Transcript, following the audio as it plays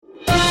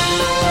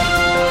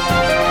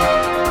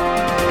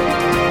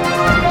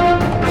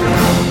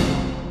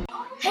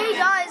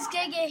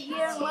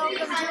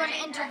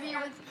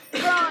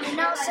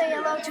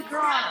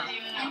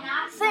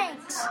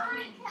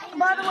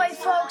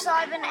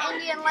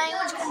Korean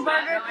language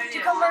converter to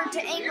convert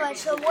to English.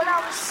 So what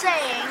I was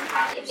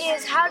saying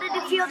is, how did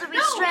it feel to be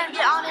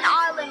stranded on an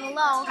island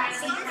alone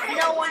with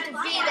no one to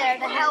be there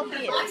to help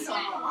you?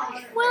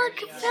 Well,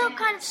 it felt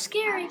kind of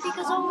scary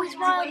because always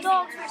wild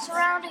dogs were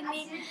surrounding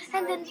me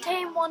and then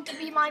tame one to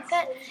be my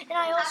pet, and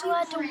I also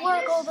had to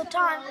work all the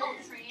time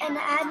and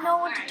I had no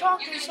one to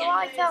talk to, so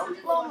I felt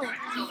lonely.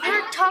 You're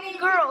a tough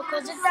girl,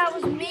 because if that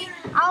was me,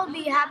 I would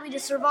be happy to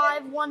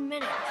survive 1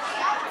 minute.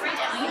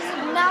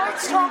 Now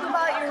let's talk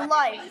about your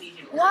life.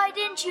 Why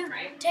didn't you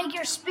take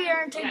your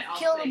spear and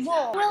kill the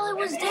bull? Well, it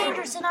was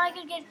dangerous and I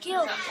could get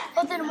killed.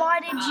 But then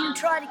why did you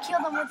try to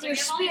kill them with your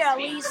spear, at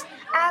least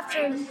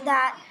after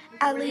that,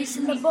 at least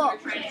in the book?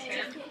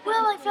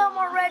 Well, I felt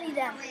more ready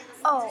then.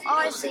 Oh,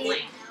 I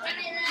see.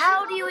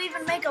 How do you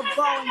even make a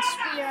bow and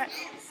spear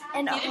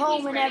and a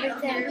home and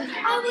everything?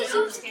 I was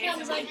used to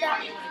things like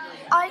that.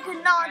 I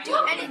could not do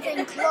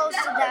anything close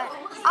to that.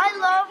 I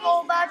love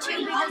all about you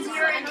because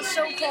you're into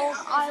so-called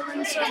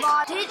island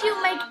survival. Did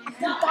you make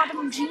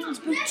apple-bottom jeans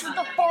boots with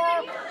the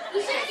farm?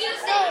 Oh,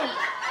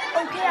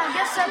 okay, I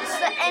guess that's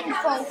the end,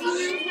 folks.